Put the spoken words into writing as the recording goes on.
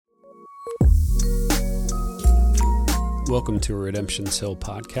Welcome to a Redemption's Hill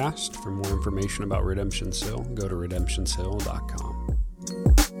podcast. For more information about Redemption's Hill, go to redemptionshill.com.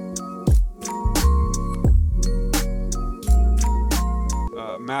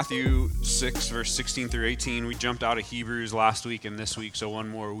 Matthew 6, verse 16 through 18. We jumped out of Hebrews last week and this week, so one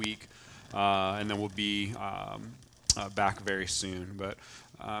more week, and then we'll be back very soon. But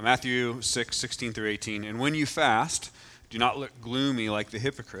Matthew 6, 16 through 18. And when you fast, do not look gloomy like the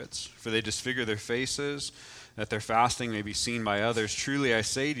hypocrites, for they disfigure their faces, that their fasting may be seen by others. Truly I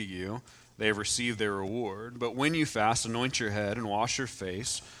say to you, they have received their reward. But when you fast, anoint your head and wash your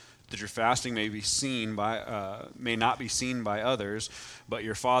face, that your fasting may not be seen by others, but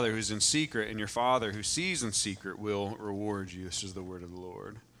your Father who's in secret, and your Father who sees in secret will reward you. This is the word of the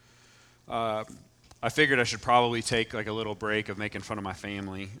Lord. I figured I should probably take like a little break of making fun of my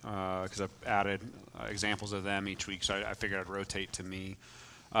family because I've added examples of them each week, so I figured I'd rotate to me.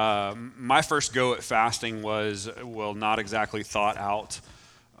 My first go at fasting was, not exactly thought out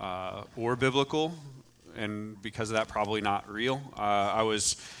or biblical, and because of that, probably not real. I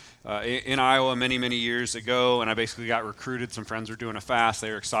was in Iowa many years ago, and I basically got recruited. Some friends were doing a fast.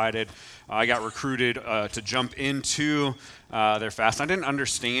 They were excited. I got recruited to jump into their fast. I didn't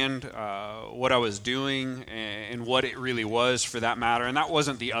understand what I was doing and what it really was, for that matter, and that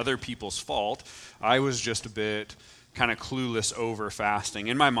wasn't the other people's fault. I was just a bit kind of clueless over fasting.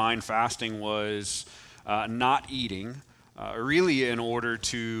 In my mind, fasting was not eating, really in order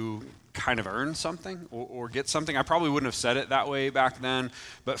to kind of earn something or get something. I probably wouldn't have said it that way back then,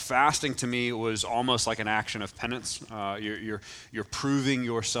 but fasting to me was almost like an action of penance. You're proving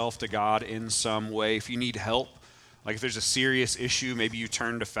yourself to God in some way. If you need help, like if there's a serious issue, maybe you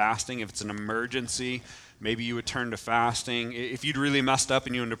turn to fasting. If it's an emergency, maybe you would turn to fasting. If you'd really messed up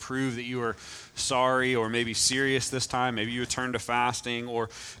and you wanted to prove that you were sorry or maybe serious this time, maybe you would turn to fasting. Or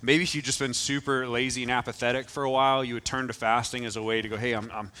maybe if you'd just been super lazy and apathetic for a while, you would turn to fasting as a way to go, hey,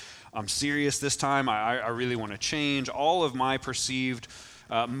 I'm serious this time. I really want to change. All of my perceived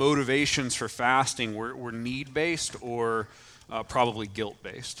motivations for fasting were need-based or probably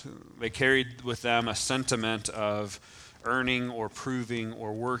guilt-based. They carried with them a sentiment of earning or proving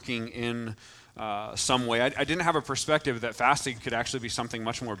or working in some way. I didn't have a perspective that fasting could actually be something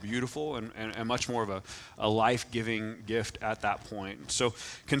much more beautiful and much more of a life-giving gift at that point. So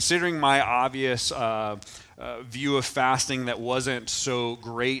considering my obvious view of fasting that wasn't so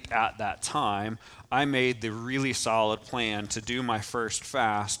great at that time, I made the really solid plan to do my first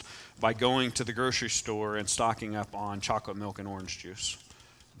fast by going to the grocery store and stocking up on chocolate milk and orange juice.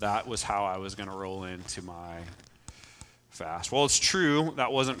 That was how I was going to roll into my fast. Well, it's true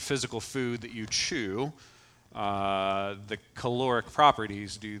that wasn't physical food that you chew. The caloric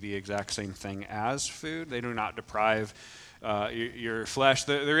properties do the exact same thing as food. They do not deprive your flesh.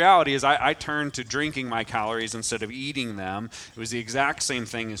 The reality is I turned to drinking my calories instead of eating them. It was the exact same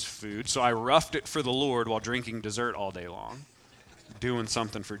thing as food. So I roughed it for the Lord while drinking dessert all day long, doing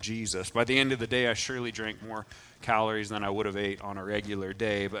something for Jesus. By the end of the day, I surely drank more calories than I would have ate on a regular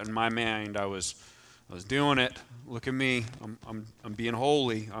day. But in my mind, I was doing it. Look at me. I'm being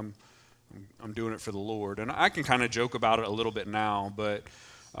holy. I'm doing it for the Lord. And I can kind of joke about it a little bit now, but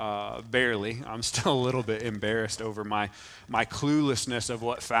barely. I'm still a little bit embarrassed over my cluelessness of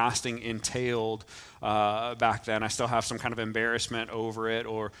what fasting entailed back then. I still have some kind of embarrassment over it,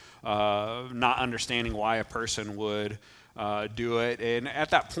 or not understanding why a person would do it. And at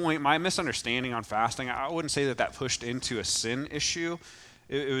that point, my misunderstanding on fasting, I wouldn't say that pushed into a sin issue.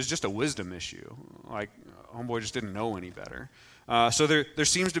 It was just a wisdom issue. Like, homeboy just didn't know any better. So there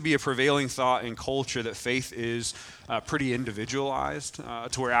seems to be a prevailing thought in culture that faith is pretty individualized,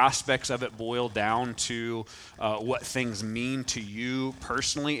 to where aspects of it boil down to what things mean to you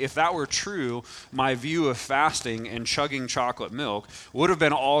personally. If that were true, my view of fasting and chugging chocolate milk would have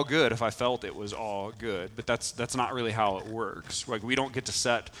been all good if I felt it was all good. But that's not really how it works. Like, we don't get to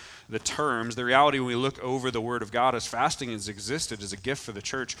set the terms. The reality when we look over the Word of God is fasting has existed as a gift for the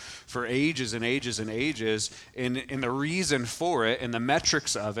church for ages and ages and ages, and the reason for it and the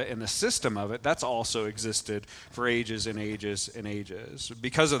metrics of it and the system of it, that's also existed for ages and ages and ages.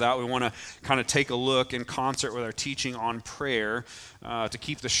 Because of that, we want to kind of take a look in concert with our teaching on prayer to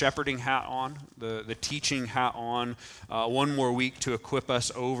keep the shepherding hat on, the teaching hat on, one more week to equip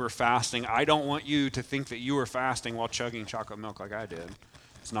us over fasting. I don't want you to think that you are fasting while chugging chocolate milk like I did.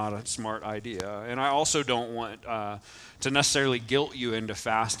 It's not a smart idea. And I also don't want to necessarily guilt you into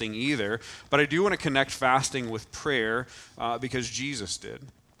fasting either, but I do want to connect fasting with prayer because Jesus did.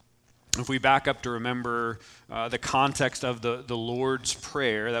 If we back up to remember the context of the Lord's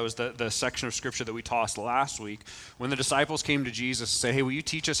Prayer, that was the section of Scripture that we tossed last week, when the disciples came to Jesus and said, hey, will you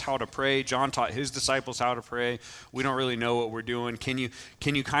teach us how to pray? John taught his disciples how to pray. We don't really know what we're doing. Can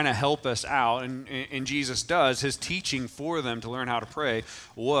you kind of help us out? And Jesus does. His teaching for them to learn how to pray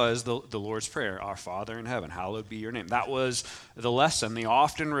was the Lord's Prayer, Our Father in heaven, hallowed be your name. That was the lesson. The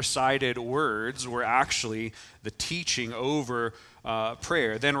often recited words were actually the teaching over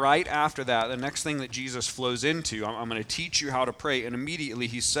prayer. Then right after that, the next thing that Jesus flows into, I'm going to teach you how to pray, and immediately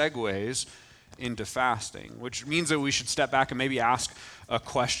he segues into fasting, which means that we should step back and maybe ask a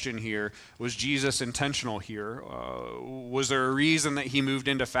question here. Was Jesus intentional here? Was there a reason that he moved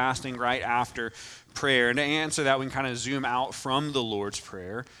into fasting right after prayer? And to answer that, we can kind of zoom out from the Lord's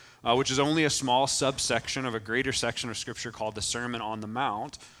Prayer, which is only a small subsection of a greater section of Scripture called the Sermon on the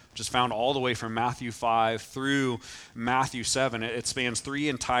Mount, which is found all the way from Matthew 5 through Matthew 7. It spans 3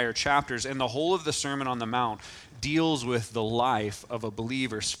 entire chapters, and the whole of the Sermon on the Mount deals with the life of a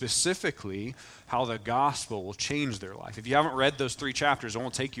believer, specifically how the gospel will change their life. If you haven't read those 3 chapters, it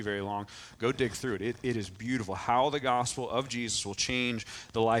won't take you very long. Go dig through it. It is beautiful how the gospel of Jesus will change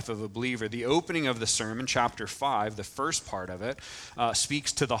the life of a believer. The opening of the sermon, chapter 5, the first part of it,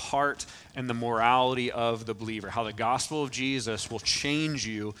 speaks to the heart and the morality of the believer, how the gospel of Jesus will change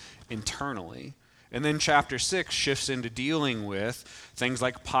you internally. And then chapter 6 shifts into dealing with things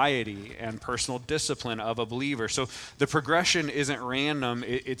like piety and personal discipline of a believer. So the progression isn't random,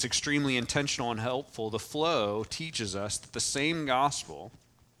 it's extremely intentional and helpful. The flow teaches us that the same gospel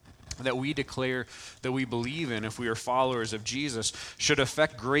that we declare that we believe in if we are followers of Jesus should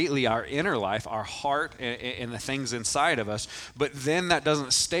affect greatly our inner life, our heart, and the things inside of us. But then that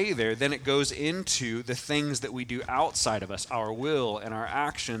doesn't stay there. Then it goes into the things that we do outside of us, our will and our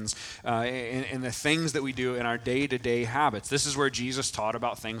actions, and the things that we do in our day-to-day habits. This is where Jesus taught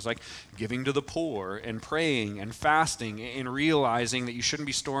about things like giving to the poor and praying and fasting and realizing that you shouldn't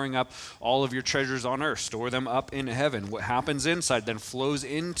be storing up all of your treasures on earth. Store them up in heaven. What happens inside then flows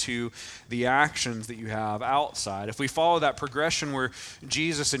into the actions that you have outside. If we follow that progression where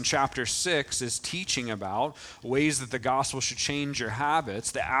Jesus in chapter 6 is teaching about ways that the gospel should change your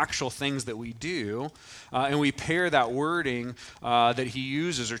habits, the actual things that we do, and we pair that wording that he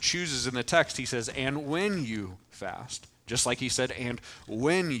uses or chooses in the text, he says, and when you fast. Just like he said, and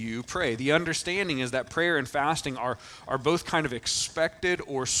when you pray. The understanding is that prayer and fasting are both kind of expected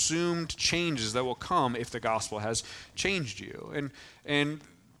or assumed changes that will come if the gospel has changed you. And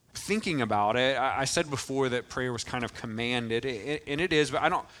thinking about it, I said before that prayer was kind of commanded, and it is, but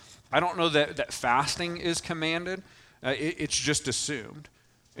I don't know that fasting is commanded. It's just assumed.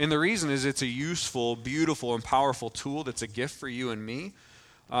 And the reason is it's a useful, beautiful, and powerful tool that's a gift for you and me.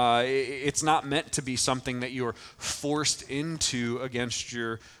 It's not meant to be something that you're forced into against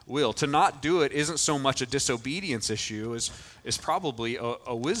your will. To not do it isn't so much a disobedience issue as probably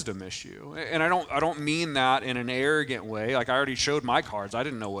a wisdom issue. And I don't mean that in an arrogant way. Like I already showed my cards. I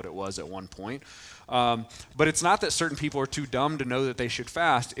didn't know what it was at one point. But it's not that certain people are too dumb to know that they should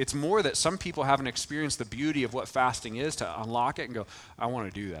fast. It's more that some people haven't experienced the beauty of what fasting is to unlock it and go, I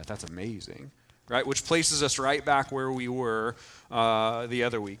want to do that. That's amazing. Right, which places us right back where we were the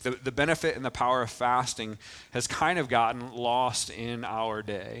other week. The benefit and the power of fasting has kind of gotten lost in our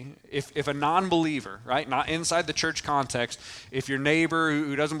day. If a non-believer, right, not inside the church context, if your neighbor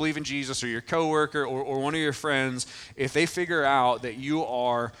who doesn't believe in Jesus or your coworker or one of your friends, if they figure out that you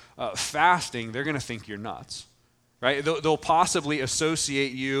are fasting, they're going to think you're nuts. Right? They'll possibly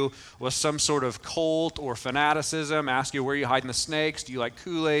associate you with some sort of cult or fanaticism, ask you where you hiding the snakes, do you like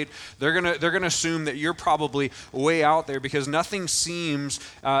Kool-Aid? They're gonna assume that you're probably way out there because nothing seems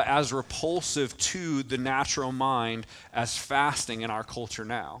as repulsive to the natural mind as fasting in our culture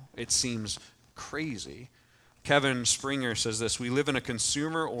now. It seems crazy. Kevin Springer says this: we live in a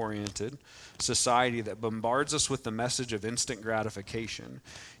consumer-oriented society that bombards us with the message of instant gratification.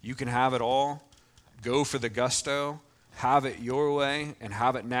 You can have it all. Go for the gusto, have it your way, and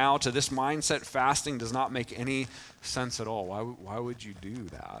have it now. To this mindset, fasting does not make any sense at all. Why would you do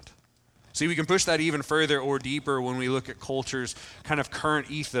that? See, we can push that even further or deeper when we look at culture's kind of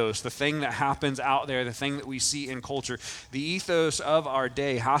current ethos, the thing that happens out there, the thing that we see in culture. The ethos of our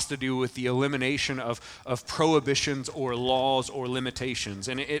day has to do with the elimination of prohibitions or laws or limitations.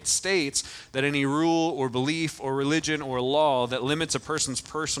 And it states that any rule or belief or religion or law that limits a person's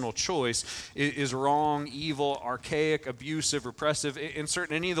personal choice is wrong, evil, archaic, abusive, repressive.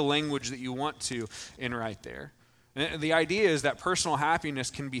 Insert any of the language that you want to in right there. And the idea is that personal happiness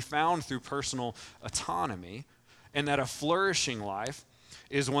can be found through personal autonomy, and that a flourishing life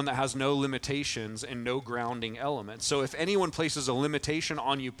is one that has no limitations and no grounding elements. So if anyone places a limitation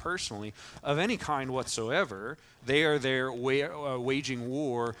on you personally of any kind whatsoever, they are there waging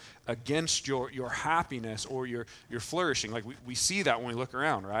war against your happiness or your flourishing. Like we see that when we look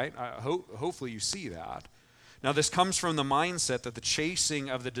around, right? Hopefully you see that. Now, this comes from the mindset that the chasing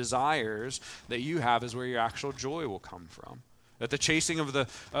of the desires that you have is where your actual joy will come from. That the chasing of the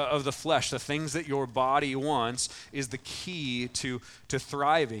flesh, the things that your body wants, is the key to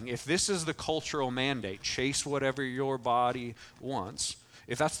thriving. If this is the cultural mandate, chase whatever your body wants,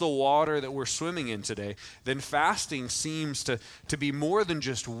 if that's the water that we're swimming in today, then fasting seems to be more than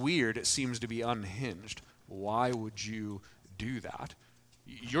just weird. It seems to be unhinged. Why would you do that?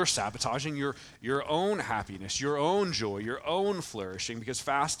 You're sabotaging your own happiness, your own joy, your own flourishing, because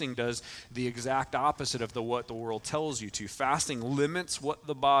fasting does the exact opposite of what the world tells you to. Fasting limits what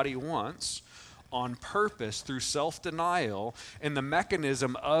the body wants on purpose through self-denial, and the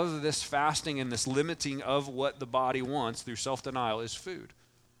mechanism of this fasting and this limiting of what the body wants through self-denial is food.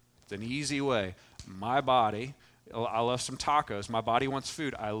 It's an easy way. My body, I love some tacos. My body wants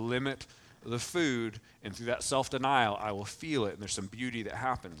food. I limit the food, and through that self-denial, I will feel it, and there's some beauty that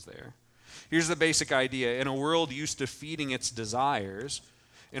happens there. Here's the basic idea. In a world used to feeding its desires,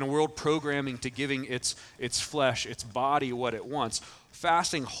 in a world programming to giving its flesh, its body what it wants,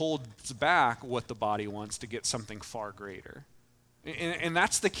 fasting holds back what the body wants to get something far greater. And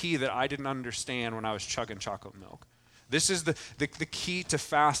that's the key that I didn't understand when I was chugging chocolate milk. This is the key to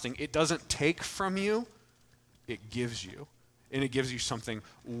fasting. It doesn't take from you, it gives you. And it gives you something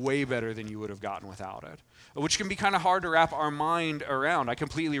way better than you would have gotten without it, which can be kind of hard to wrap our mind around. I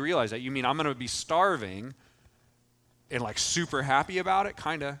completely realize that. You mean I'm going to be starving and like super happy about it?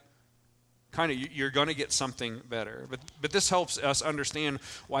 Kind of, you're going to get something better. But this helps us understand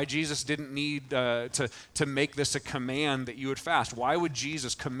why Jesus didn't need to make this a command that you would fast. Why would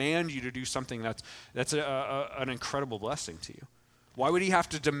Jesus command you to do something that's an incredible blessing to you? Why would he have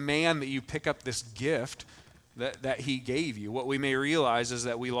to demand that you pick up this gift that he gave you? What we may realize is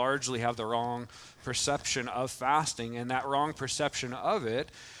that we largely have the wrong perception of fasting, and that wrong perception of it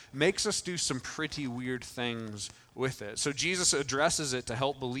makes us do some pretty weird things with it. So Jesus addresses it to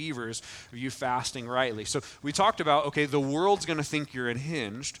help believers view fasting rightly. So we talked about, okay, the world's going to think you're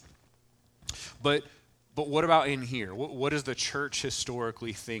unhinged, but what about in here? What does the church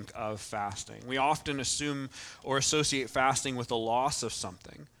historically think of fasting? We often assume or associate fasting with the loss of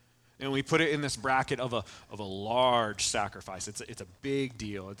something. And we put it in this bracket of a large sacrifice. It's a big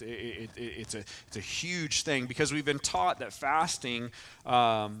deal. It's a huge thing, because we've been taught that fasting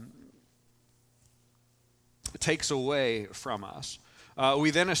takes away from us.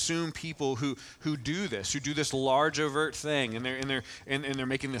 We then assume people who do this large overt thing, and they're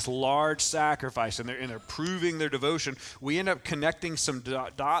making this large sacrifice, and they're proving their devotion. We end up connecting some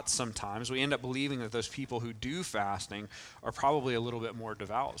dots sometimes. We end up believing that those people who do fasting are probably a little bit more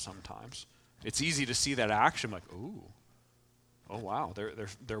devout sometimes. It's easy to see that action, like, ooh. Oh wow,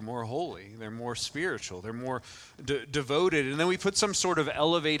 they're more holy, they're more spiritual, they're more devoted, and then we put some sort of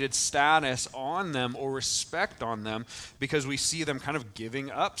elevated status on them or respect on them because we see them kind of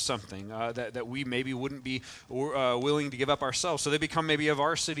giving up something that we maybe wouldn't be willing to give up ourselves. So they become maybe a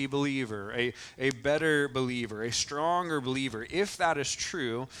varsity believer, a better believer, a stronger believer. If that is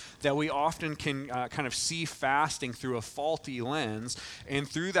true, that we often can kind of see fasting through a faulty lens, and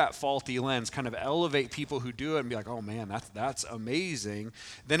through that faulty lens kind of elevate people who do it and be like, oh man, that's amazing,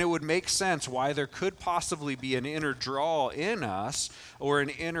 then it would make sense why there could possibly be an inner draw in us or an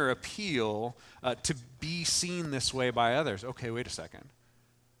inner appeal to be seen this way by others. Okay, wait a second.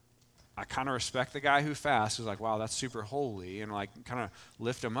 I kind of respect the guy who fasts, who's like, wow, that's super holy, and like kind of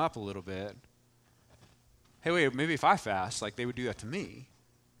lift him up a little bit. Hey, wait, maybe if I fast, like they would do that to me.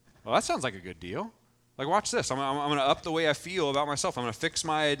 Well, that sounds like a good deal. Like, watch this. I'm going to up the way I feel about myself. I'm going to fix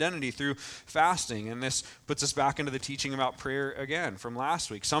my identity through fasting. And this puts us back into the teaching about prayer again from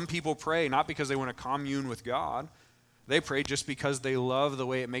last week. Some people pray not because they want to commune with God. They pray just because they love the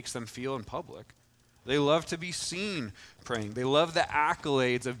way it makes them feel in public. They love to be seen praying. They love the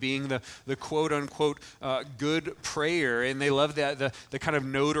accolades of being the quote-unquote good prayer, and they love the kind of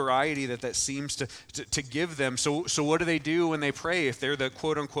notoriety that seems to give them. So what do they do when they pray if they're the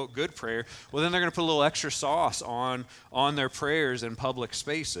quote-unquote good prayer? Well, then they're going to put a little extra sauce on their prayers in public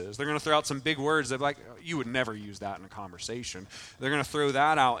spaces. They're going to throw out some big words that, like, you would never use that in a conversation. They're going to throw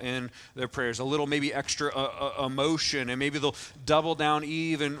that out in their prayers, a little maybe extra emotion, and maybe they'll double down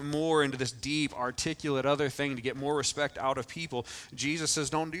even more into this deep, articulate other thing to get more respect out of people. Jesus says,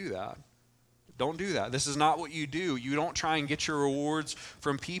 don't do that. Don't do that. This is not what you do. You don't try and get your rewards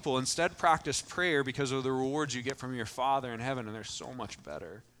from people. Instead, practice prayer because of the rewards you get from your Father in heaven, and they're so much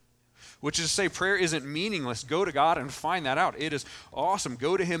better. Which is to say, prayer isn't meaningless. Go to God and find that out. It is awesome.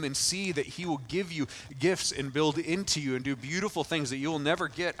 Go to him and see that he will give you gifts and build into you and do beautiful things that you will never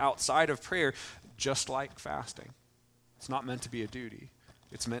get outside of prayer, just like fasting. It's not meant to be a duty.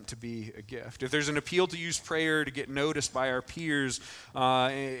 It's meant to be a gift. If there's an appeal to use prayer to get noticed by our peers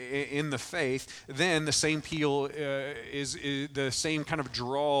in the faith, then the same appeal is the same kind of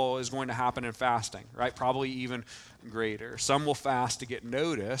draw is going to happen in fasting, right? Probably even greater. Some will fast to get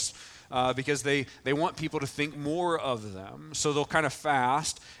noticed because they want people to think more of them. So they'll kind of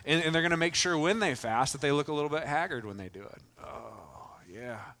fast, and they're going to make sure when they fast that they look a little bit haggard when they do it. Oh,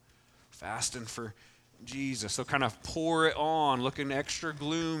 yeah, fasting for Jesus. They'll kind of pour it on, looking extra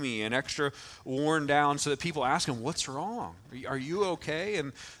gloomy and extra worn down so that people ask them, what's wrong? Are you okay?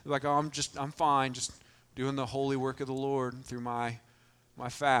 And they're like, oh, I'm fine, just doing the holy work of the Lord through my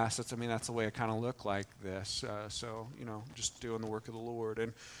fast. That's the way I kind of look like this. So, just doing the work of the Lord.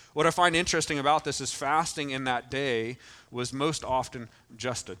 And what I find interesting about this is fasting in that day was most often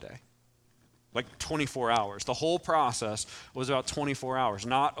just a day. Like 24 hours. The whole process was about 24 hours,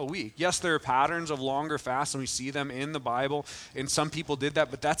 not a week. Yes, there are patterns of longer fasts, and we see them in the Bible, and some people did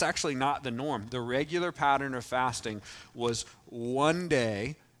that, but that's actually not the norm. The regular pattern of fasting was one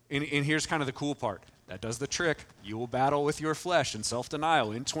day, and here's kind of the cool part. That does the trick. You will battle with your flesh in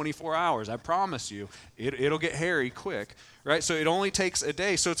self-denial in 24 hours. I promise you. It'll get hairy quick, right? So it only takes a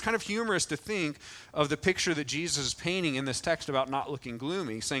day. So it's kind of humorous to think of the picture that Jesus is painting in this text about not looking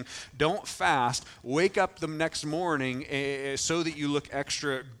gloomy, saying, don't fast, wake up the next morning so that you look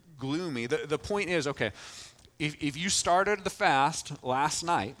extra gloomy. The point is, okay, if you started the fast last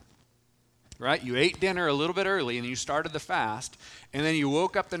night, right? You ate dinner a little bit early and you started the fast, and then you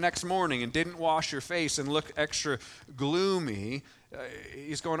woke up the next morning and didn't wash your face and look extra gloomy.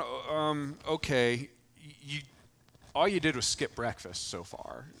 He's going, okay, all you did was skip breakfast so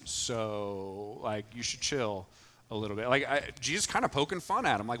far, so you should chill a little bit. Jesus kind of poking fun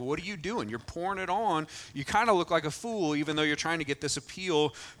at him. What are you doing? You're pouring it on. You kind of look like a fool, even though you're trying to get this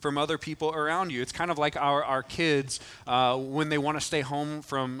appeal from other people around you. It's kind of like our kids when they want to stay home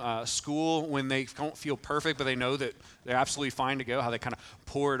from school, when they don't feel perfect, but they know that they're absolutely fine to go, how they kind of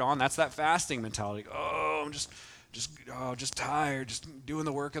pour it on. That's that fasting mentality. Oh, I'm just tired, just doing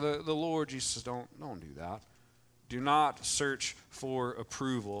the work of the Lord. Jesus says, don't do that. Do not search for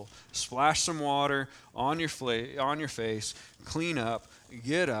approval. Splash some water on your face, clean up,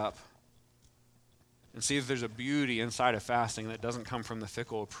 get up, and see if there's a beauty inside of fasting that doesn't come from the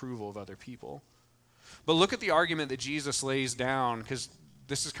fickle approval of other people. But look at the argument that Jesus lays down, because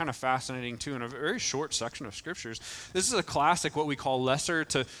this is kind of fascinating too in a very short section of scriptures. This is a classic, what we call lesser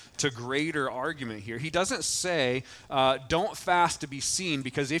to greater argument here. He doesn't say, don't fast to be seen,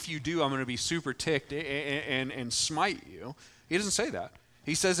 because if you do, I'm going to be super ticked and smite you. He doesn't say that.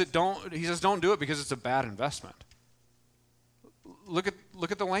 He says don't do it because it's a bad investment. Look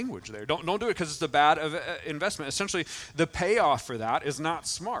at the language there. Don't do it because it's a bad investment. Essentially, the payoff for that is not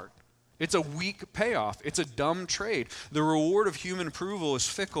smart. It's a weak payoff. It's a dumb trade. The reward of human approval is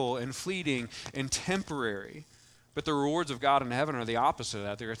fickle and fleeting and temporary. But the rewards of God in heaven are the opposite of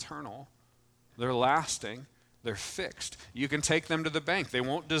that. They're eternal. They're lasting. They're fixed. You can take them to the bank. They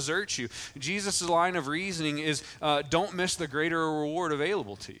won't desert you. Jesus' line of reasoning is don't miss the greater reward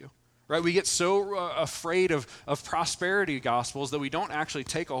available to you. Right? We get so afraid of prosperity gospels that we don't actually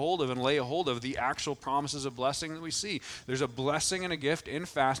take a hold of and lay a hold of the actual promises of blessing that we see. There's a blessing and a gift in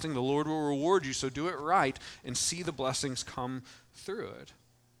fasting. The Lord will reward you, so do it right and see the blessings come through it.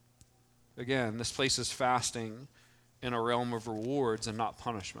 Again, this places fasting in a realm of rewards and not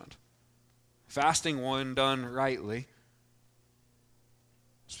punishment. Fasting, when done rightly,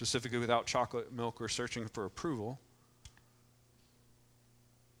 specifically without chocolate milk or searching for approval,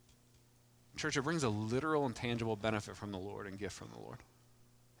 church, it brings a literal and tangible benefit from the Lord and gift from the Lord.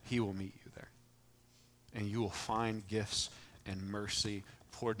 He will meet you there. And you will find gifts and mercy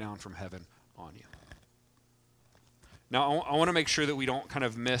poured down from heaven on you. Now, I want to make sure that we don't kind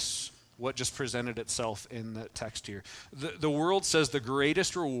of miss what just presented itself in the text here. The world says the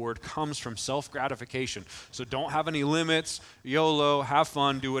greatest reward comes from self-gratification. So don't have any limits, YOLO, have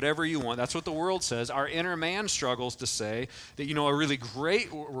fun, do whatever you want. That's what the world says. Our inner man struggles to say that, a really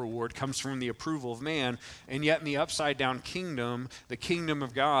great reward comes from the approval of man. And yet in the upside down kingdom, the kingdom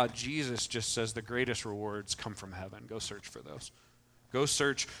of God, Jesus just says the greatest rewards come from heaven. Go search for those. Go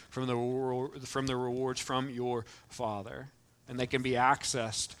search from the rewards from your Father. And they can be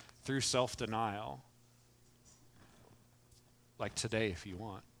accessed through self-denial, like today if you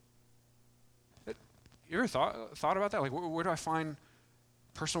want. You ever thought about that? Like, where do I find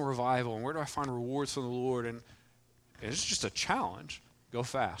personal revival, and where do I find rewards from the Lord? And it's just a challenge. Go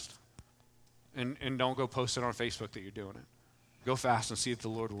fast. And don't go post it on Facebook that you're doing it. Go fast and see if the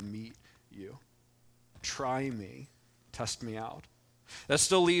Lord will meet you. Try me. Test me out. That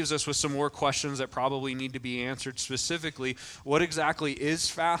still leaves us with some more questions that probably need to be answered. Specifically, what exactly is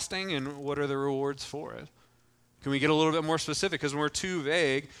fasting, and what are the rewards for it? Can we get a little bit more specific? Because when we're too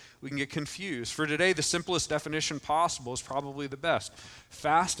vague, we can get confused. For today, the simplest definition possible is probably the best.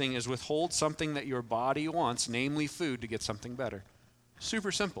 Fasting is withhold something that your body wants, namely food, to get something better.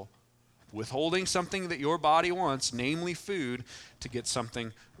 Super simple. Withholding something that your body wants, namely food, to get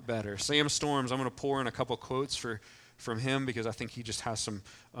something better. Sam Storms, I'm going to pour in a couple quotes from him because I think he just has some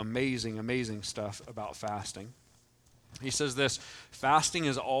amazing, amazing stuff about fasting. He says this: fasting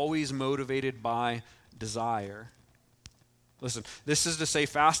is always motivated by desire. Listen, this is to say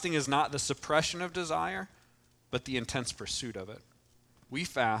fasting is not the suppression of desire, but the intense pursuit of it. We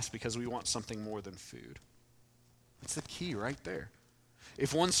fast because we want something more than food. That's the key right there.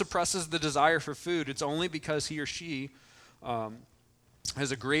 If one suppresses the desire for food, it's only because he or she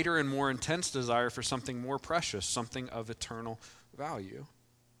has a greater and more intense desire for something more precious, something of eternal value.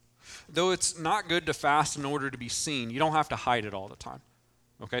 Though it's not good to fast in order to be seen, you don't have to hide it all the time.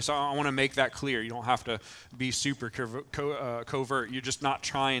 Okay, so I want to make that clear. You don't have to be super covert. You're just not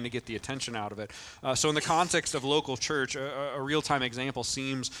trying to get the attention out of it. So in the context of local church, a real-time example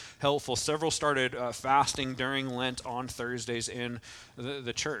seems helpful. Several started fasting during Lent on Thursdays in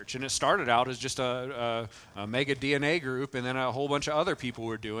the church. And it started out as just a mega DNA group, and then a whole bunch of other people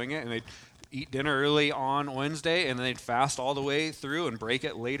were doing it, and they'd eat dinner early on Wednesday, and then they'd fast all the way through and break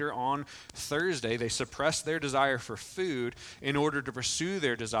it later on Thursday. They suppressed their desire for food in order to pursue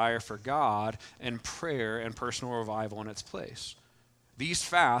their desire for God and prayer and personal revival in its place. These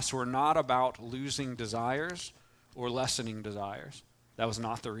fasts were not about losing desires or lessening desires. That was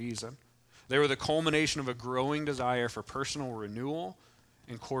not the reason. They were the culmination of a growing desire for personal renewal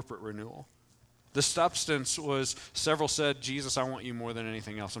and corporate renewal. The substance was, several said, Jesus, I want you more than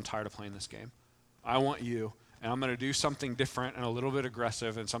anything else. I'm tired of playing this game. I want you, and I'm going to do something different and a little bit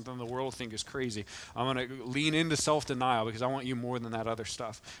aggressive and something the world will think is crazy. I'm going to lean into self-denial because I want you more than that other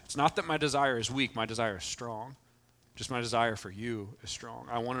stuff. It's not that my desire is weak. My desire is strong. Just my desire for you is strong.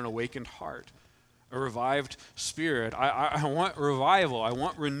 I want an awakened heart, a revived spirit. I want revival. I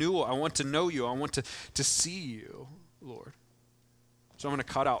want renewal. I want to know you. I want to see you, Lord. So I'm going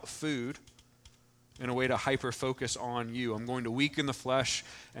to cut out food in a way to hyper-focus on you. I'm going to weaken the flesh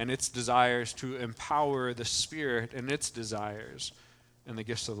and its desires to empower the spirit and its desires and the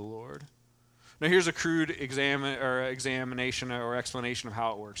gifts of the Lord. Now here's a crude examination or explanation of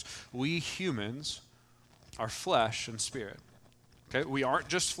how it works. We humans are flesh and spirit. Okay? We aren't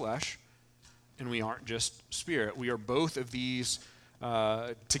just flesh and we aren't just spirit. We are both of these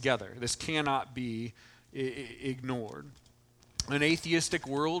together. This cannot be ignored. An atheistic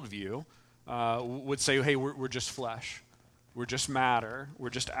worldview would say, hey, we're just flesh. We're just matter.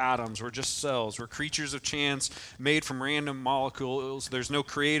 We're just atoms. We're just cells. We're creatures of chance made from random molecules. There's no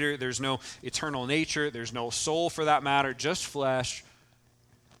creator. There's no eternal nature. There's no soul for that matter. Just flesh.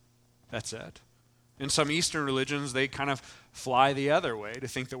 That's it. In some Eastern religions, they kind of fly the other way to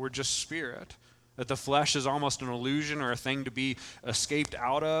think that we're just spirit, that the flesh is almost an illusion or a thing to be escaped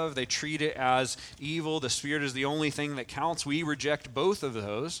out of. They treat it as evil. The spirit is the only thing that counts. We reject both of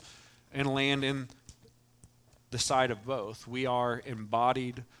those and land in the side of both. We are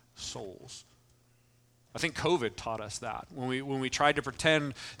embodied souls. I think COVID taught us that. When we tried to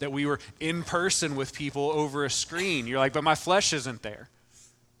pretend that we were in person with people over a screen, you're like, but my flesh isn't there.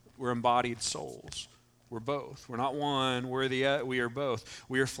 We're embodied souls. We're both. We're not one. We are both.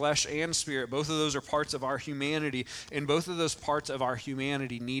 We are flesh and spirit. Both of those are parts of our humanity, and both of those parts of our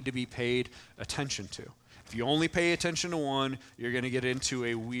humanity need to be paid attention to. If you only pay attention to one, you're going to get into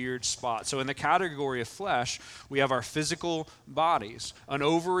a weird spot. So in the category of flesh, we have our physical bodies, an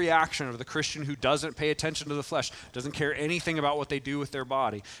overreaction of the Christian who doesn't pay attention to the flesh, doesn't care anything about what they do with their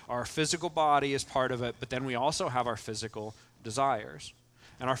body. Our physical body is part of it, but then we also have our physical desires.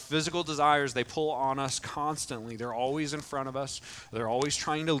 And our physical desires, they pull on us constantly. They're always in front of us. They're always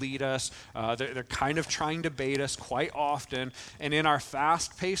trying to lead us. They're kind of trying to bait us quite often. And in our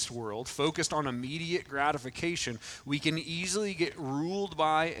fast-paced world, focused on immediate gratification, we can easily get ruled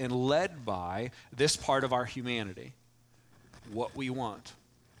by and led by this part of our humanity. What we want,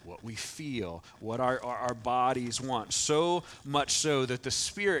 what we feel, what our bodies want. So much so that the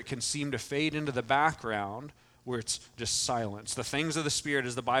spirit can seem to fade into the background where it's just silence. The things of the Spirit,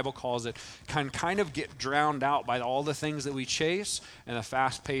 as the Bible calls it, can kind of get drowned out by all the things that we chase and the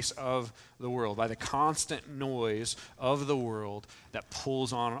fast pace of the world, by the constant noise of the world that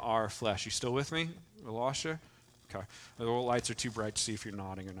pulls on our flesh. You still with me? I lost you? Okay. The lights are too bright to see if you're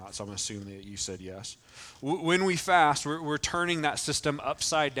nodding or not, so I'm going to assume that you said yes. When we fast, we're turning that system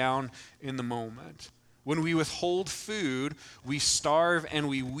upside down in the moment. When we withhold food, we starve and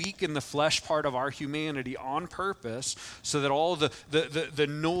we weaken the flesh part of our humanity on purpose so that all the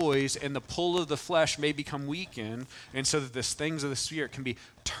noise and the pull of the flesh may become weakened, and so that the things of the Spirit can be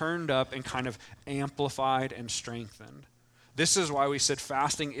turned up and kind of amplified and strengthened. This is why we said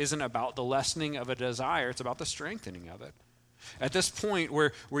fasting isn't about the lessening of a desire, it's about the strengthening of it. At this point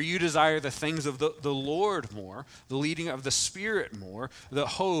where you desire the things of the Lord more, the leading of the Spirit more, the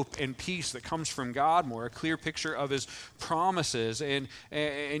hope and peace that comes from God more, a clear picture of His promises, and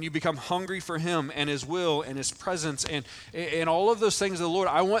you become hungry for Him and His will and His presence and all of those things of the Lord.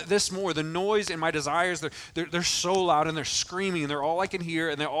 I want this more. The noise and my desires, they're so loud and they're screaming and they're all I can hear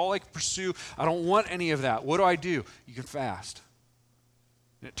and they're all I can pursue. I don't want any of that. What do? You can fast.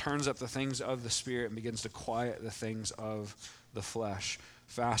 And it turns up the things of the Spirit and begins to quiet the things of the flesh.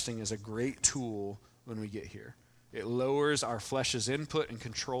 Fasting is a great tool when we get here. It lowers our flesh's input and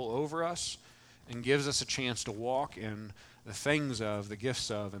control over us and gives us a chance to walk in the things of, the gifts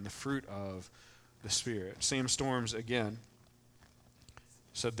of, and the fruit of the Spirit. Sam Storms, again,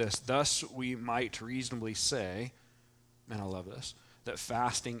 said this: thus we might reasonably say, and I love this, that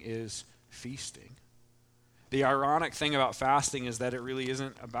fasting is feasting. The ironic thing about fasting is that it really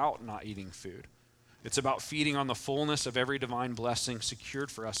isn't about not eating food. It's about feeding on the fullness of every divine blessing secured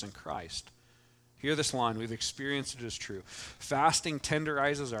for us in Christ. Hear this line, we've experienced it as true. Fasting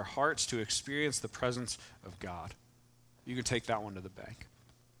tenderizes our hearts to experience the presence of God. You can take that one to the bank.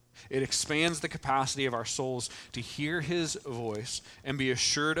 It expands the capacity of our souls to hear His voice and be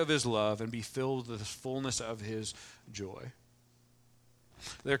assured of His love and be filled with the fullness of His joy.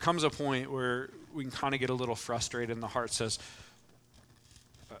 There comes a point where we can kind of get a little frustrated and the heart says,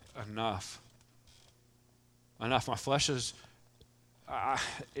 enough. Enough. My flesh is,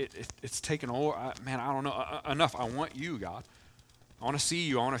 it's taken over. Man, I don't know. Enough. I want you, God. I want to see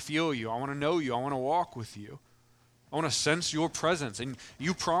you. I want to feel you. I want to know you. I want to walk with you. I want to sense your presence. And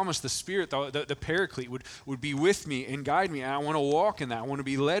you promised the Spirit, the Paraclete, would be with me and guide me. And I want to walk in that. I want to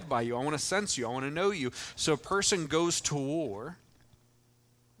be led by you. I want to sense you. I want to know you. So a person goes to war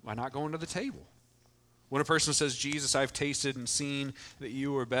by not going to the table. When a person says, Jesus, I've tasted and seen that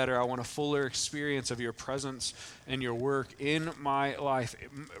you are better. I want a fuller experience of your presence and your work in my life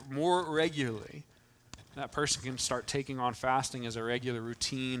more regularly. That person can start taking on fasting as a regular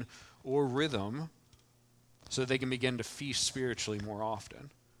routine or rhythm so they can begin to feast spiritually more often.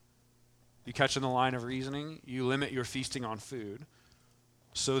 You catching the line of reasoning? You limit your feasting on food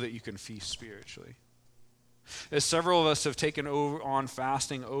so that you can feast spiritually. As several of us have taken on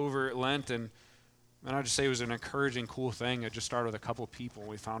fasting over Lent, and I just say it was an encouraging, cool thing. It just started with a couple of people, and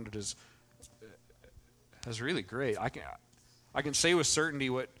we found it as really great. I can say with certainty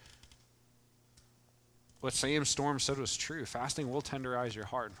what Sam Storm said was true. Fasting will tenderize your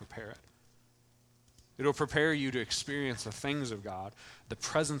heart and prepare it. It'll prepare you to experience the things of God, the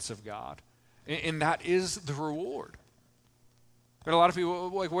presence of God, and that is the reward. But a lot of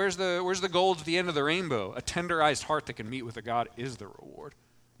people, like, where's the gold at the end of the rainbow? A tenderized heart that can meet with a God is the reward.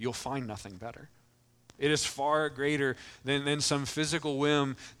 You'll find nothing better. It is far greater than some physical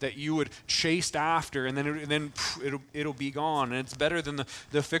whim that you would chase after, and then it'll be gone. And it's better than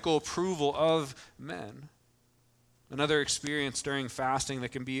the fickle approval of men. Another experience during fasting that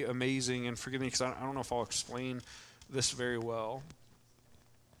can be amazing, and forgive me because I don't know if I'll explain this very well,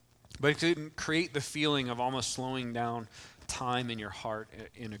 but it can create the feeling of almost slowing down time in your heart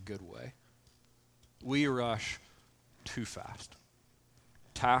in a good way. We rush too fast.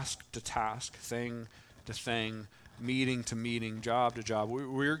 Task to task, thing to thing, meeting to meeting, job to job.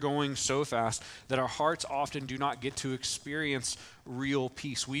 We're going so fast that our hearts often do not get to experience real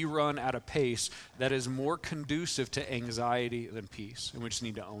peace. We run at a pace that is more conducive to anxiety than peace, and we just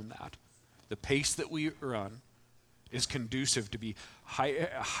need to own that. The pace that we run is conducive to be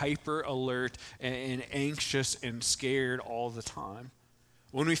hyper alert and anxious and scared all the time.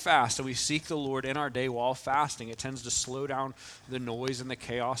 When we fast and we seek the Lord in our day while fasting, it tends to slow down the noise and the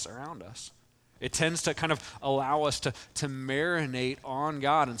chaos around us. It tends to kind of allow us to marinate on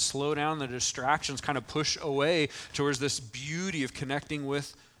God and slow down the distractions, kind of push away towards this beauty of connecting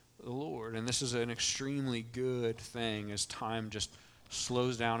with the Lord. And this is an extremely good thing as time just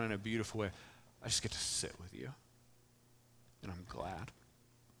slows down in a beautiful way. I just get to sit with you. And I'm glad.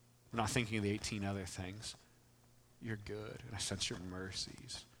 I'm not thinking of the 18 other things. your good, and I sense your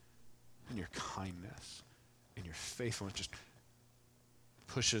mercies and your kindness and your faithfulness just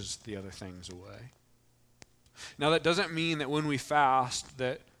pushes the other things away. Now, that doesn't mean that when we fast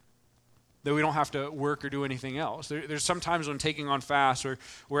that we don't have to work or do anything else. There's some times when taking on fast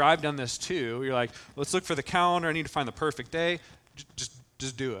where I've done this too. You're like, let's look for the calendar. I need to find the perfect day.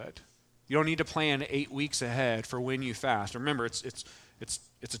 Just do it. You don't need to plan 8 weeks ahead for when you fast. Remember, it's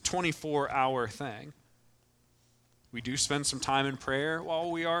a 24-hour thing. We do spend some time in prayer while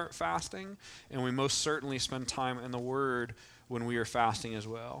we are fasting, and we most certainly spend time in the Word when we are fasting as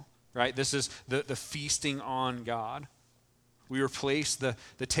well, right? This is the feasting on God. We replace the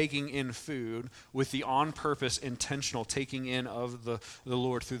taking in food with the on-purpose, intentional taking in of the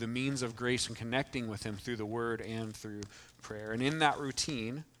Lord through the means of grace and connecting with Him through the Word and through prayer. And in that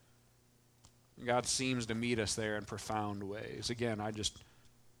routine, God seems to meet us there in profound ways. Again, I just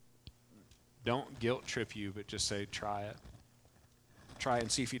don't guilt trip you, but just say, try it. Try it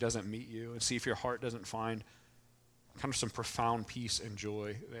and see if He doesn't meet you, and see if your heart doesn't find kind of some profound peace and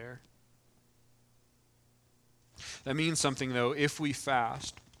joy there. That means something, though, if we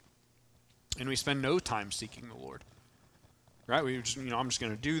fast and we spend no time seeking the Lord. Right? We just, I'm just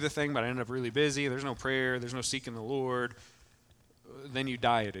going to do the thing, but I end up really busy. There's no prayer. There's no seeking the Lord. Then you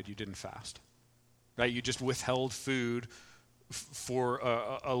dieted. You didn't fast. Right? You just withheld food for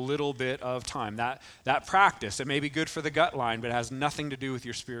a little bit of time. That practice, it may be good for the gut line, but it has nothing to do with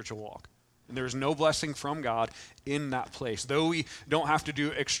your spiritual walk. And there's no blessing from God in that place. Though we don't have to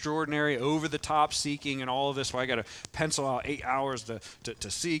do extraordinary, over-the-top seeking and all of this, where I got to pencil out 8 hours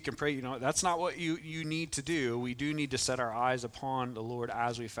to seek and pray. That's not what you need to do. We do need to set our eyes upon the Lord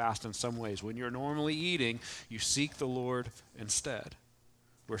as we fast in some ways. When you're normally eating, you seek the Lord instead.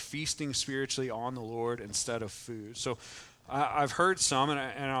 We're feasting spiritually on the Lord instead of food. So I've heard some,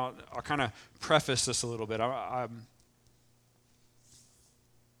 and I'll kind of preface this a little bit. I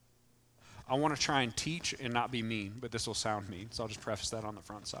want to try and teach and not be mean, but this will sound mean, so I'll just preface that on the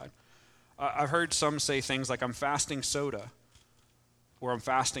front side. I've heard some say things like, I'm fasting soda, or I'm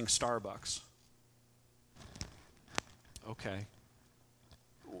fasting Starbucks. Okay.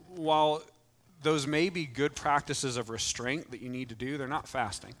 While those may be good practices of restraint that you need to do, they're not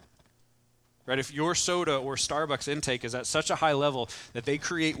fasting. Right? If your soda or Starbucks intake is at such a high level that they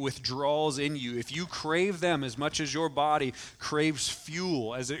create withdrawals in you, if you crave them as much as your body craves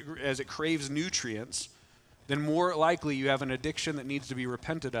fuel, as it craves nutrients, then more likely you have an addiction that needs to be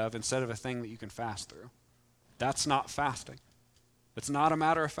repented of instead of a thing that you can fast through. That's not fasting. It's not a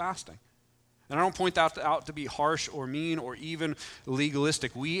matter of fasting. And I don't point that out to be harsh or mean or even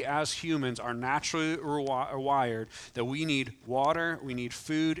legalistic. We as humans are naturally wired that we need water, we need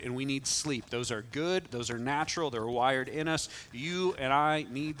food, and we need sleep. Those are good, those are natural, they're wired in us. You and I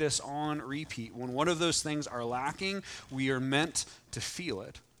need this on repeat. When one of those things are lacking, we are meant to feel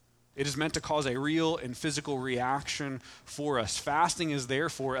it. It is meant to cause a real and physical reaction for us. Fasting is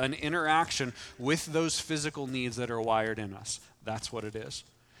therefore an interaction with those physical needs that are wired in us. That's what it is.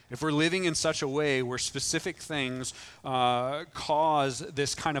 If we're living in such a way where specific things cause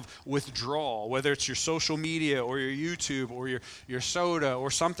this kind of withdrawal, whether it's your social media or your YouTube or your soda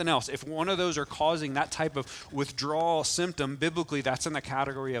or something else, if one of those are causing that type of withdrawal symptom, biblically that's in the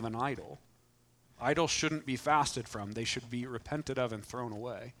category of an idol. Idols shouldn't be fasted from. They should be repented of and thrown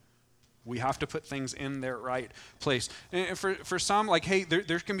away. We have to put things in their right place. And for some, like, hey,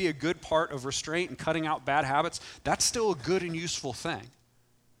 there can be a good part of restraint and cutting out bad habits. That's still a good and useful thing.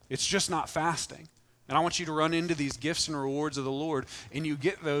 It's just not fasting. And I want you to run into these gifts and rewards of the Lord, and you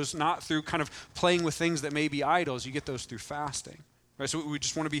get those not through kind of playing with things that may be idols. You get those through fasting. Right? So we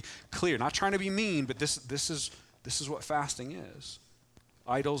just want to be clear, not trying to be mean, but this is what fasting is.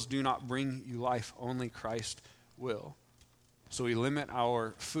 Idols do not bring you life, only Christ will. So we limit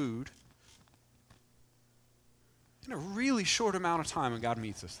our food in a really short amount of time, and God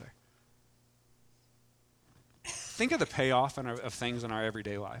meets us there. Think of the payoff of things in our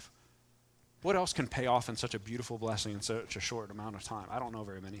everyday life. What else can pay off in such a beautiful blessing in such a short amount of time? I don't know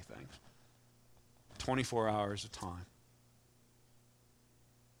very many things. 24 hours of time.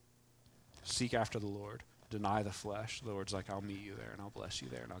 Seek after the Lord. Deny the flesh. The Lord's like, I'll meet you there, and I'll bless you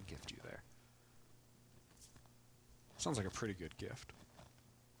there, and I'll gift you there. Sounds like a pretty good gift.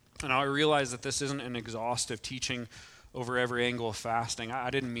 And I realize that this isn't an exhaustive teaching over every angle of fasting. I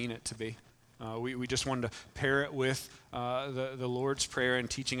didn't mean it to be. We just wanted to pair it with the Lord's Prayer and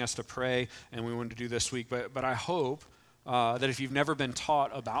teaching us to pray, and we wanted to do this week. But I hope that if you've never been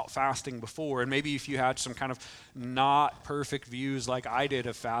taught about fasting before, and maybe if you had some kind of not perfect views like I did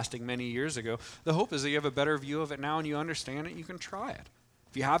of fasting many years ago, the hope is that you have a better view of it now and you understand it, you can try it.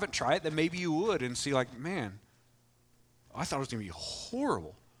 If you haven't tried it, then maybe you would and see like, man, I thought it was going to be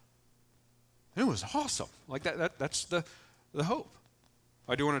horrible. And it was awesome. Like that's the hope.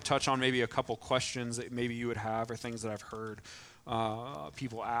 I do want to touch on maybe a couple questions that maybe you would have or things that I've heard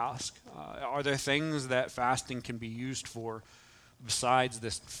people ask. Are there things that fasting can be used for besides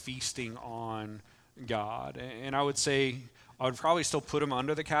this feasting on God? And I would say I would probably still put them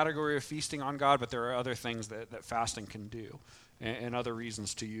under the category of feasting on God, but there are other things that fasting can do and other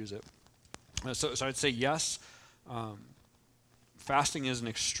reasons to use it. So I'd say yes, fasting is an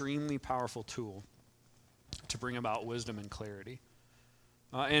extremely powerful tool to bring about wisdom and clarity.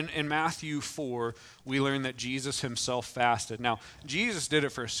 In Matthew 4, we learn that Jesus himself fasted. Now, Jesus did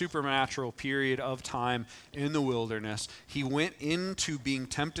it for a supernatural period of time in the wilderness. He went into being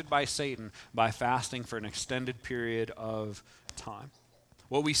tempted by Satan by fasting for an extended period of time.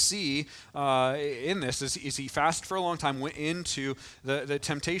 What we see in this is he fasted for a long time, went into the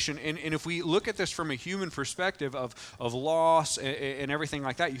temptation. And if we look at this from a human perspective of loss and everything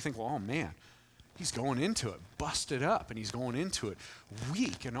like that, you think, well, oh man, he's going into it busted up, and he's going into it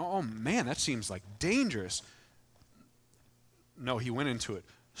weak, and oh man, that seems like dangerous. No, he went into it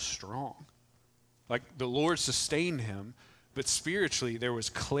strong. Like the Lord sustained him, but spiritually there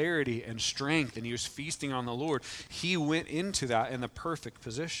was clarity and strength, and he was feasting on the Lord. He went into that in the perfect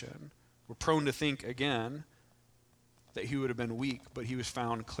position. We're prone to think again that he would have been weak, but he was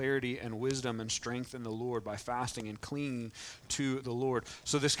found clarity and wisdom and strength in the Lord by fasting and clinging to the Lord.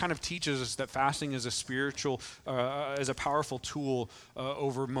 So this kind of teaches us that fasting is is a powerful tool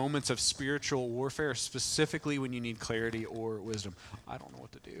over moments of spiritual warfare, specifically when you need clarity or wisdom. I don't know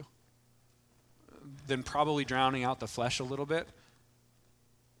what to do. Then probably drowning out the flesh a little bit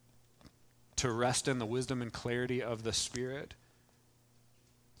to rest in the wisdom and clarity of the Spirit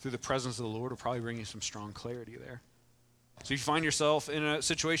through the presence of the Lord will probably bring you some strong clarity there. So if you find yourself in a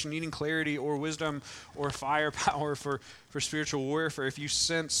situation needing clarity or wisdom or firepower for spiritual warfare, if you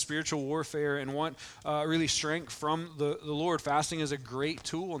sense spiritual warfare and want really strength from the Lord, fasting is a great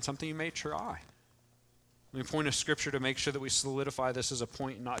tool and something you may try. Let me point a scripture to make sure that we solidify this as a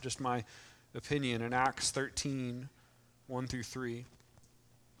point, not just my opinion. In Acts 13, 1 through 3.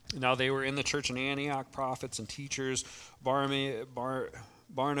 Now they were in the church in Antioch, prophets and teachers,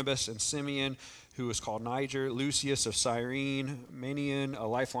 Barnabas and Simeon, who was called Niger, Lucius of Cyrene, Manaen, a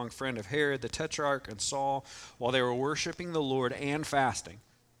lifelong friend of Herod the Tetrarch, and Saul, while they were worshiping the Lord and fasting.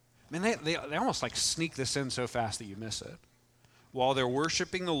 Man, they almost like sneak this in so fast that you miss it. While they're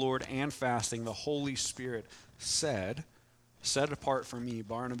worshiping the Lord and fasting, the Holy Spirit said, "Set apart for me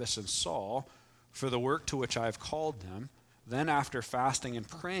Barnabas and Saul for the work to which I have called them." Then after fasting and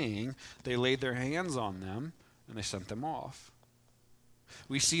praying, they laid their hands on them and they sent them off.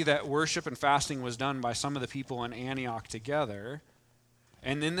 We see that worship and fasting was done by some of the people in Antioch together.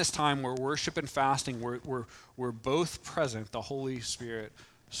 And in this time where worship and fasting were both present, the Holy Spirit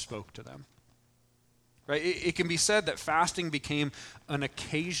spoke to them. Right? It can be said that fasting became an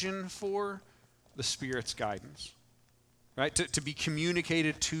occasion for the Spirit's guidance. Right? To be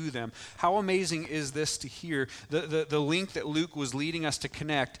communicated to them. How amazing is this to hear? The link that Luke was leading us to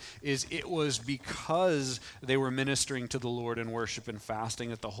connect is it was because they were ministering to the Lord in worship and fasting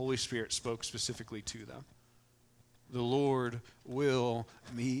that the Holy Spirit spoke specifically to them. The Lord will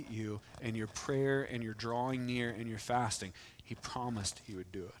meet you in your prayer and your drawing near and your fasting. He promised he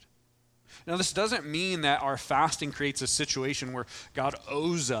would do it. Now, this doesn't mean that our fasting creates a situation where God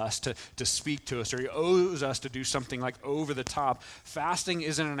owes us to speak to us or he owes us to do something like over the top. Fasting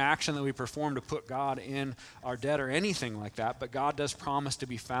isn't an action that we perform to put God in our debt or anything like that, but God does promise to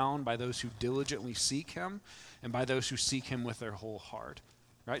be found by those who diligently seek him and by those who seek him with their whole heart.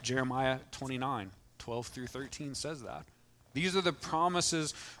 Right? Jeremiah 29, 12 through 13 says that. These are the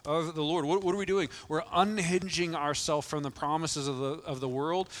promises of the Lord. What are we doing? We're unhinging ourselves from the promises of the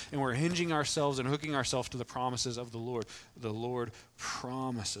world, and we're hinging ourselves and hooking ourselves to the promises of the Lord. The Lord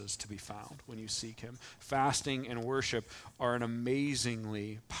promises to be found when you seek him. Fasting and worship are an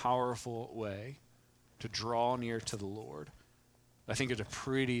amazingly powerful way to draw near to the Lord. I think there's a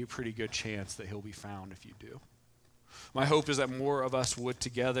pretty good chance that he'll be found if you do. My hope is that more of us would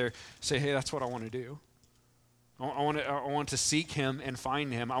together say, hey, that's what I want to do. I want to seek him and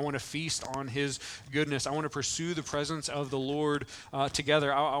find him. I want to feast on his goodness. I want to pursue the presence of the Lord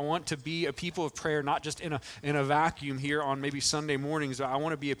together. I want to be a people of prayer, not just in a vacuum here on maybe Sunday mornings. But I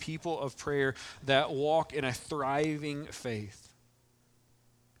want to be a people of prayer that walk in a thriving faith.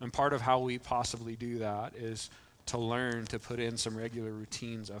 And part of how we possibly do that is to learn to put in some regular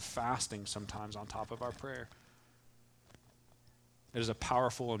routines of fasting sometimes on top of our prayer. It is a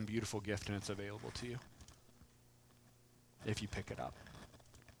powerful and beautiful gift, and it's available to you if you pick it up.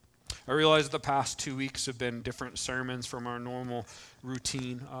 I realize the past 2 weeks have been different sermons from our normal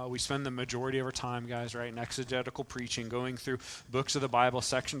routine. We spend the majority of our time, guys, right, in exegetical preaching, going through books of the Bible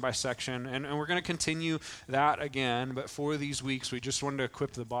section by section, and we're going to continue that again, but for these weeks, we just wanted to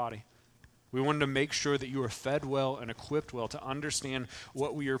equip the body. We wanted to make sure that you are fed well and equipped well to understand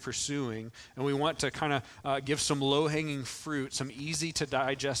what we are pursuing. And we want to kind of give some low-hanging fruit, some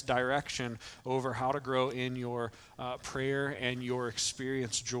easy-to-digest direction over how to grow in your prayer and your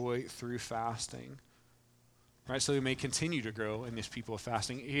experience joy through fasting. Right? So we may continue to grow in this people of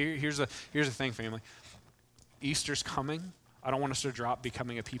fasting. Here's the thing, family. Easter's coming. I don't want us to drop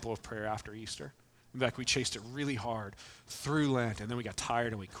becoming a people of prayer after Easter. In fact, we chased it really hard through Lent, and then we got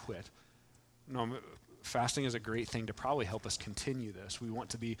tired and we quit. No, fasting is a great thing to probably help us continue this. We want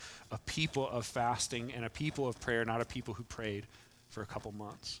to be a people of fasting and a people of prayer, not a people who prayed for a couple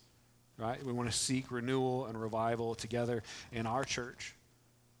months, right? We want to seek renewal and revival together in our church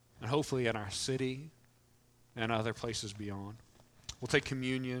and hopefully in our city and other places beyond. We'll take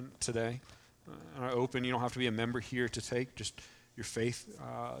communion today. Open, you don't have to be a member here to take, just your faith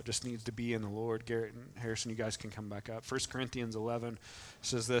just needs to be in the Lord. Garrett and Harrison, you guys can come back up. 1 Corinthians 11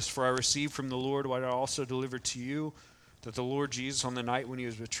 says this, "For I received from the Lord what I also delivered to you, that the Lord Jesus on the night when he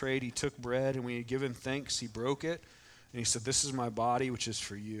was betrayed, he took bread, and when he had given thanks, he broke it. And he said, 'This is my body, which is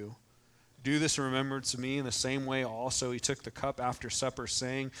for you. Do this in remembrance of me.' In the same way also he took the cup after supper,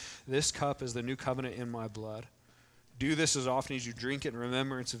 saying, 'This cup is the new covenant in my blood. Do this as often as you drink it in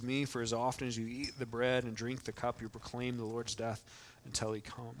remembrance of me, for as often as you eat the bread and drink the cup, you proclaim the Lord's death until he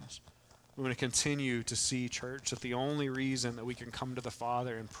comes.'" We want to continue to see, church, that the only reason that we can come to the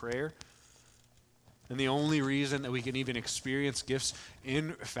Father in prayer and the only reason that we can even experience gifts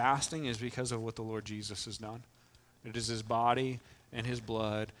in fasting is because of what the Lord Jesus has done. It is his body and his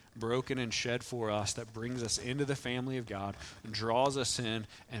blood broken and shed for us that brings us into the family of God, draws us in,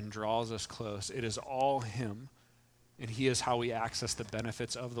 and draws us close. It is all him. And he is how we access the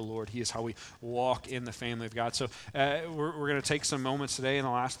benefits of the Lord. He is how we walk in the family of God. So we're going to take some moments today in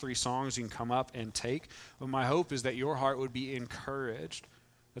the last 3 songs you can come up and take. But my hope is that your heart would be encouraged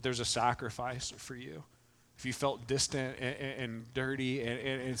that there's a sacrifice for you. If you felt distant and dirty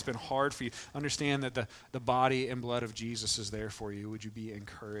and it's been hard for you, understand that the body and blood of Jesus is there for you. Would you be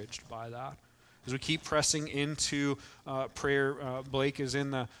encouraged by that? As we keep pressing into prayer, Blake is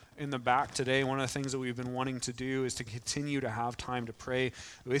in the back today. One of the things that we've been wanting to do is to continue to have time to pray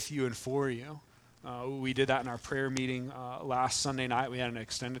with you and for you. We did that in our prayer meeting last Sunday night. We had an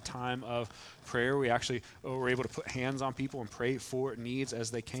extended time of prayer. We actually were able to put hands on people and pray for needs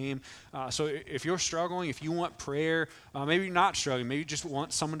as they came. So if you're struggling, if you want prayer, maybe you're not struggling, maybe you just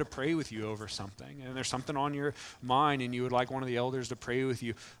want someone to pray with you over something, and there's something on your mind and you would like one of the elders to pray with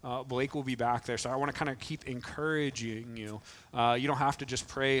you, Blake will be back there. So I want to kind of keep encouraging you. You don't have to just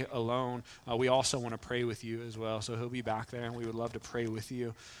pray alone. We also want to pray with you as well. So he'll be back there, and we would love to pray with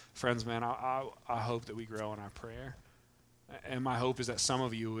you. Friends, man, I hope that we grow in our prayer. And my hope is that some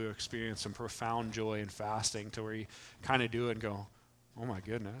of you will experience some profound joy in fasting to where you kind of do it and go, oh my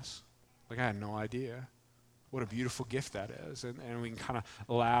goodness, like I had no idea. What a beautiful gift that is. And we can kind of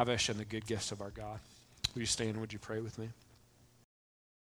lavish in the good gifts of our God. Will you stand and would you pray with me?